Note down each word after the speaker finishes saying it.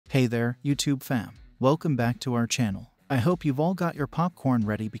Hey there, YouTube fam. Welcome back to our channel. I hope you've all got your popcorn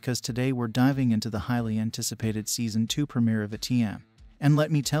ready because today we're diving into the highly anticipated Season 2 premiere of ATM. And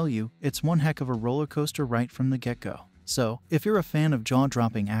let me tell you, it's one heck of a roller coaster right from the get-go. So, if you're a fan of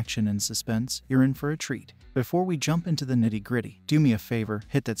jaw-dropping action and suspense, you're in for a treat. Before we jump into the nitty-gritty, do me a favor,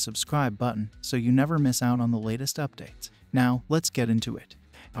 hit that subscribe button so you never miss out on the latest updates. Now, let's get into it.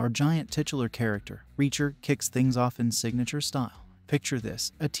 Our giant titular character, Reacher, kicks things off in signature style. Picture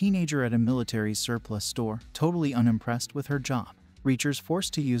this, a teenager at a military surplus store, totally unimpressed with her job. Reacher's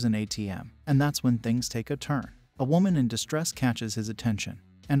forced to use an ATM, and that's when things take a turn. A woman in distress catches his attention,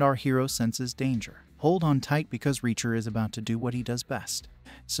 and our hero senses danger. Hold on tight because Reacher is about to do what he does best.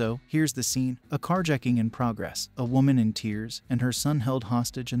 So, here's the scene, a carjacking in progress, a woman in tears, and her son held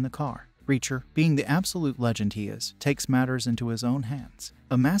hostage in the car. Reacher, being the absolute legend he is, takes matters into his own hands.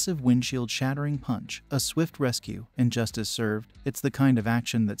 A massive windshield-shattering punch, a swift rescue, and justice served. It's the kind of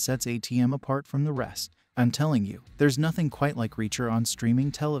action that sets ATM apart from the rest. I'm telling you, there's nothing quite like Reacher on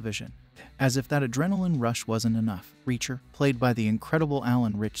streaming television. As if that adrenaline rush wasn't enough, Reacher, played by the incredible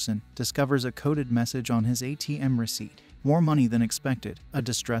Alan Ritchson, discovers a coded message on his ATM receipt. More money than expected, a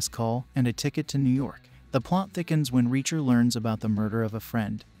distress call, and a ticket to New York. The plot thickens when Reacher learns about the murder of a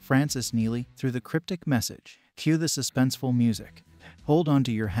friend, Francis Neely, through the cryptic message. Cue the suspenseful music. Hold on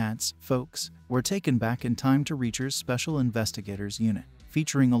to your hats, folks. We're taken back in time to Reacher's Special Investigators Unit,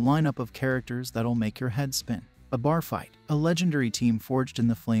 featuring a lineup of characters that'll make your head spin. A bar fight, a legendary team forged in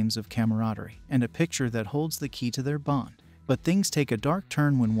the flames of camaraderie, and a picture that holds the key to their bond. But things take a dark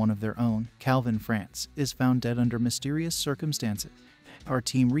turn when one of their own, Calvin Franz, is found dead under mysterious circumstances. Our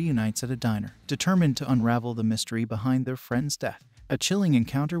team reunites at a diner, determined to unravel the mystery behind their friend's death. A chilling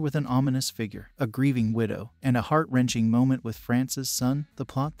encounter with an ominous figure, a grieving widow, and a heart-wrenching moment with France's son, the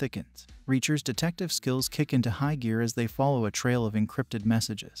plot thickens. Reacher's detective skills kick into high gear as they follow a trail of encrypted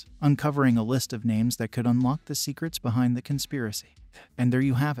messages, uncovering a list of names that could unlock the secrets behind the conspiracy. And there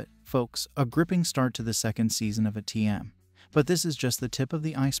you have it, folks, a gripping start to the second season of ATM. But this is just the tip of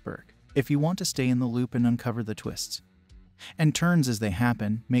the iceberg. If you want to stay in the loop and uncover the twists and turns as they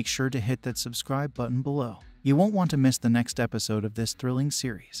happen, make sure to hit that subscribe button below. You won't want to miss the next episode of this thrilling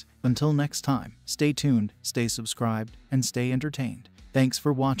series. Until next time, stay tuned, stay subscribed, and stay entertained. Thanks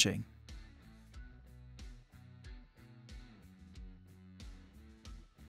for watching.